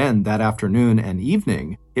Billy had been that afternoon and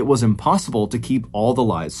evening, it was impossible to keep all the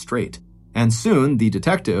lies straight. And soon, the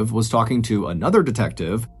detective was talking to another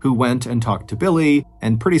detective who went and talked to Billy,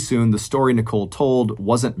 and pretty soon the story Nicole told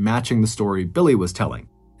wasn't matching the story Billy was telling.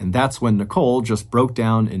 And that's when Nicole just broke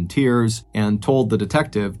down in tears and told the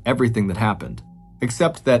detective everything that happened.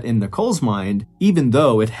 Except that in Nicole's mind, even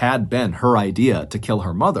though it had been her idea to kill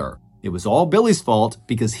her mother, it was all Billy's fault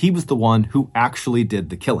because he was the one who actually did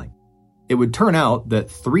the killing. It would turn out that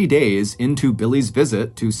 3 days into Billy's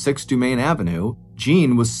visit to 6 Dumaine Avenue,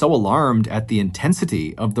 Jean was so alarmed at the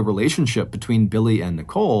intensity of the relationship between Billy and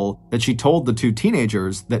Nicole that she told the two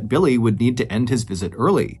teenagers that Billy would need to end his visit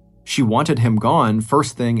early. She wanted him gone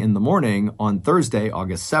first thing in the morning on Thursday,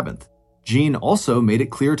 August 7th. Jean also made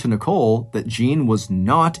it clear to Nicole that Jean was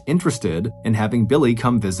not interested in having Billy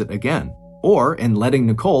come visit again, or in letting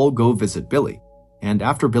Nicole go visit Billy. And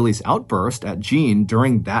after Billy's outburst at Jean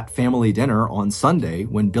during that family dinner on Sunday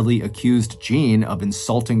when Billy accused Jean of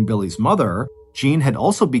insulting Billy's mother, Jean had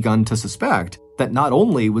also begun to suspect that not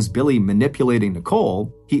only was Billy manipulating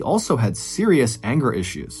Nicole, he also had serious anger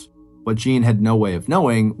issues. What Jean had no way of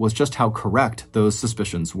knowing was just how correct those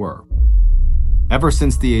suspicions were. Ever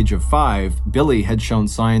since the age of 5, Billy had shown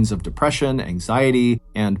signs of depression, anxiety,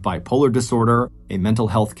 and bipolar disorder, a mental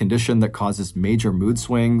health condition that causes major mood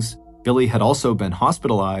swings. Billy had also been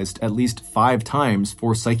hospitalized at least 5 times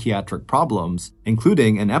for psychiatric problems,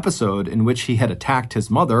 including an episode in which he had attacked his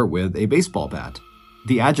mother with a baseball bat.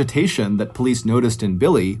 The agitation that police noticed in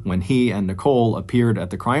Billy when he and Nicole appeared at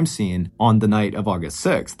the crime scene on the night of August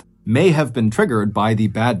 6th may have been triggered by the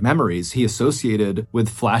bad memories he associated with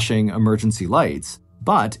flashing emergency lights,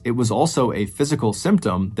 but it was also a physical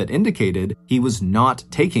symptom that indicated he was not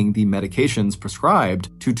taking the medications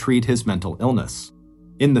prescribed to treat his mental illness.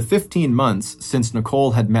 In the 15 months since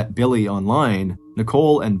Nicole had met Billy online,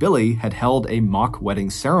 Nicole and Billy had held a mock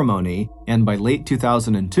wedding ceremony and by late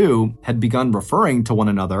 2002 had begun referring to one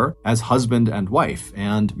another as husband and wife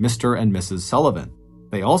and Mr. and Mrs. Sullivan.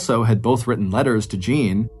 They also had both written letters to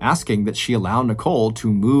Jean asking that she allow Nicole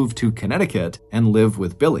to move to Connecticut and live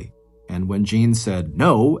with Billy. And when Jean said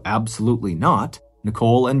no, absolutely not,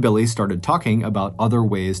 Nicole and Billy started talking about other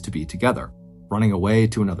ways to be together. Running away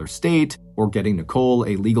to another state, or getting Nicole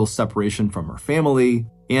a legal separation from her family.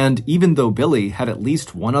 And even though Billy had at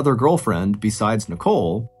least one other girlfriend besides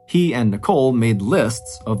Nicole, he and Nicole made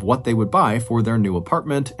lists of what they would buy for their new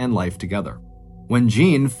apartment and life together. When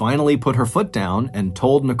Jean finally put her foot down and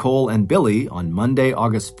told Nicole and Billy on Monday,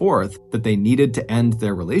 August 4th that they needed to end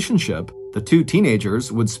their relationship, the two teenagers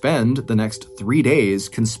would spend the next 3 days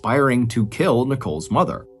conspiring to kill Nicole's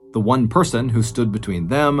mother, the one person who stood between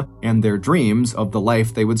them and their dreams of the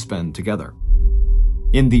life they would spend together.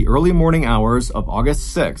 In the early morning hours of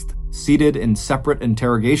August 6th, seated in separate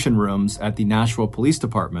interrogation rooms at the Nashville Police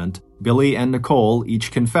Department, Billy and Nicole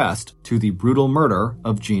each confessed to the brutal murder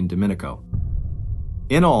of Jean Domenico.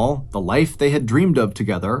 In all, the life they had dreamed of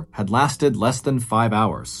together had lasted less than 5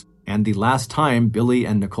 hours, and the last time Billy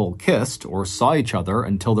and Nicole kissed or saw each other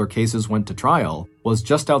until their cases went to trial was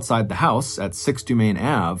just outside the house at 6 Dumaine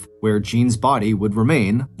Ave, where Jean's body would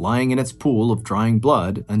remain lying in its pool of drying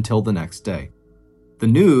blood until the next day. The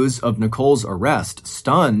news of Nicole's arrest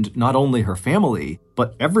stunned not only her family,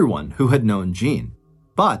 but everyone who had known Jean.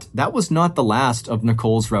 But that was not the last of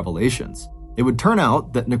Nicole's revelations. It would turn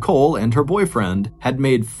out that Nicole and her boyfriend had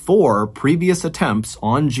made 4 previous attempts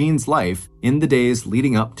on Jean's life in the days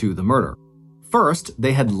leading up to the murder. First,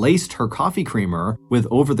 they had laced her coffee creamer with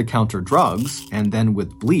over-the-counter drugs and then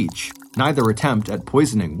with bleach. Neither attempt at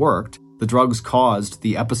poisoning worked. The drugs caused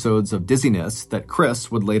the episodes of dizziness that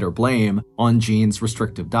Chris would later blame on Jean's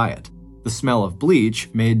restrictive diet. The smell of bleach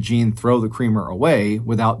made Jean throw the creamer away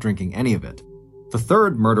without drinking any of it. The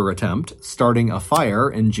third murder attempt, starting a fire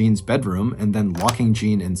in Jean's bedroom and then locking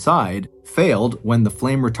Jean inside, failed when the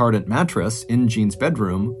flame-retardant mattress in Jean's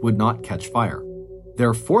bedroom would not catch fire.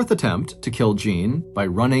 Their fourth attempt to kill Jean, by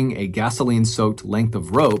running a gasoline-soaked length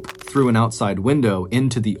of rope through an outside window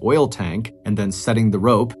into the oil tank and then setting the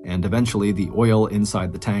rope and eventually the oil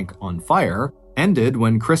inside the tank on fire, ended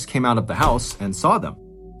when Chris came out of the house and saw them.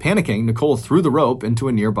 Panicking, Nicole threw the rope into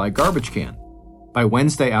a nearby garbage can. By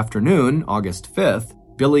Wednesday afternoon, August 5th,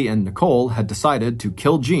 Billy and Nicole had decided to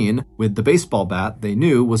kill Jean with the baseball bat they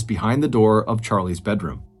knew was behind the door of Charlie's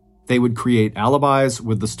bedroom. They would create alibis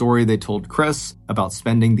with the story they told Chris about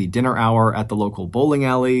spending the dinner hour at the local bowling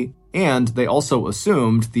alley, and they also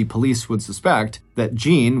assumed the police would suspect that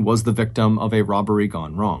Jean was the victim of a robbery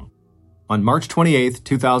gone wrong. On March 28,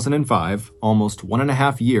 2005, almost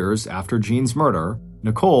 1.5 years after Jean's murder,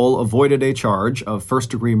 Nicole avoided a charge of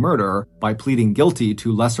first-degree murder by pleading guilty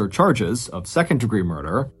to lesser charges of second-degree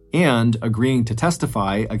murder and agreeing to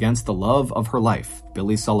testify against the love of her life,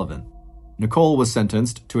 Billy Sullivan. Nicole was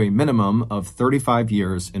sentenced to a minimum of 35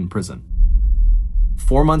 years in prison.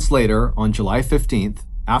 4 months later, on July 15th,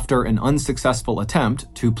 after an unsuccessful attempt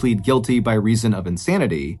to plead guilty by reason of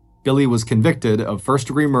insanity, Billy was convicted of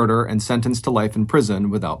first-degree murder and sentenced to life in prison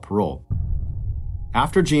without parole.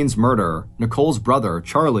 After Jean's murder, Nicole's brother,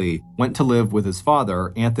 Charlie, went to live with his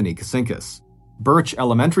father, Anthony Kasinkas. Birch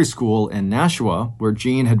Elementary School in Nashua, where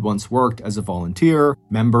Jean had once worked as a volunteer,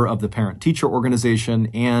 member of the parent-teacher organization,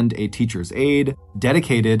 and a teacher's aide,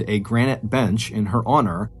 dedicated a granite bench in her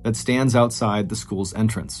honor that stands outside the school's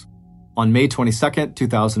entrance. On May 22,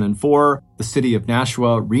 2004, the city of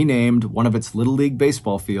Nashua renamed one of its Little League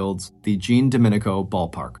baseball fields the Jean Domenico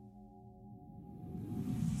Ballpark.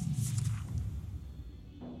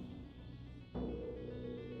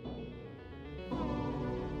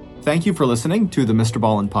 Thank you for listening to the Mr.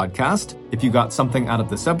 Ballin podcast. If you got something out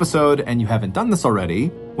of this episode and you haven't done this already,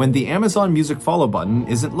 when the Amazon Music follow button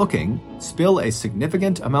isn't looking, spill a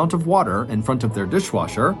significant amount of water in front of their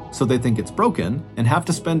dishwasher so they think it's broken and have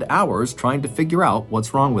to spend hours trying to figure out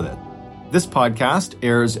what's wrong with it. This podcast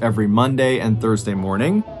airs every Monday and Thursday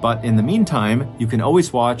morning, but in the meantime, you can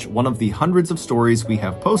always watch one of the hundreds of stories we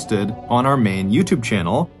have posted on our main YouTube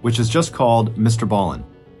channel, which is just called Mr. Ballin.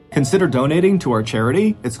 Consider donating to our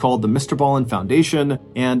charity. It's called the Mr. Ballin Foundation,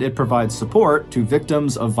 and it provides support to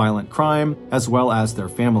victims of violent crime as well as their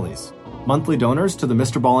families. Monthly donors to the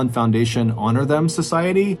Mr. Ballin Foundation Honor Them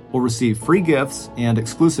Society will receive free gifts and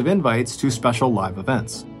exclusive invites to special live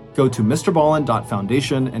events. Go to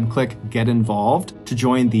mrballin.foundation and click Get Involved to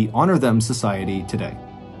join the Honor Them Society today.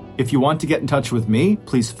 If you want to get in touch with me,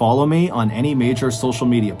 please follow me on any major social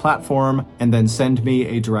media platform and then send me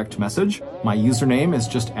a direct message. My username is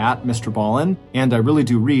just @MrBallin, and I really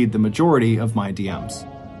do read the majority of my DMs.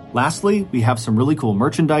 Lastly, we have some really cool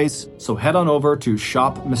merchandise, so head on over to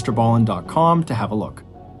shopmrballin.com to have a look.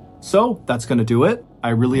 So that's going to do it. I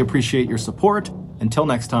really appreciate your support. Until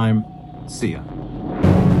next time, see ya.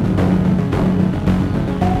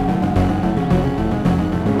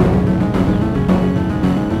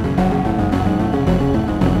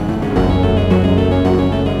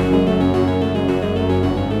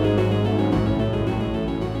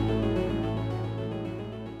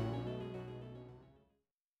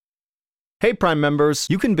 Hey, Prime members,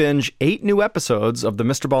 you can binge 8 new episodes of the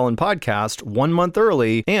Mr. Ballin podcast 1 month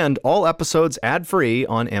early and all episodes ad-free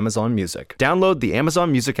on Amazon Music. Download the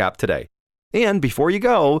Amazon Music app today. And before you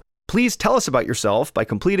go, please tell us about yourself by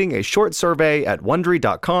completing a short survey at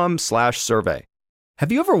Wondery.com/survey.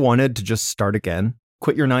 Have you ever wanted to just start again?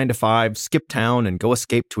 Quit your 9-to-5, skip town, and go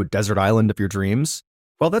escape to a desert island of your dreams?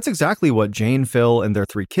 Well, that's exactly what Jane, Phil, and their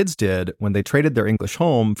 3 kids did when they traded their English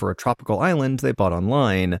home for a tropical island they bought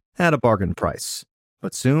online at a bargain price.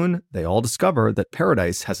 But soon, they all discovered that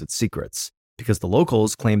paradise has its secrets, because the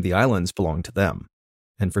locals claim the islands belong to them.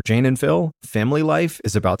 And for Jane and Phil, family life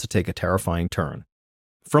is about to take a terrifying turn.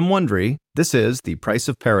 From Wondery, this is The Price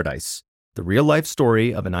of Paradise, the real-life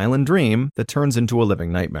story of an island dream that turns into a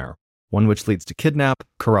living nightmare, one which leads to kidnap,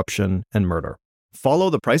 corruption, and murder. Follow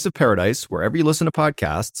The Price of Paradise wherever you listen to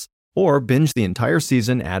podcasts, or binge the entire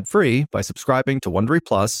season ad-free by subscribing to Wondery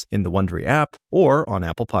Plus in the Wondery app or on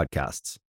Apple Podcasts.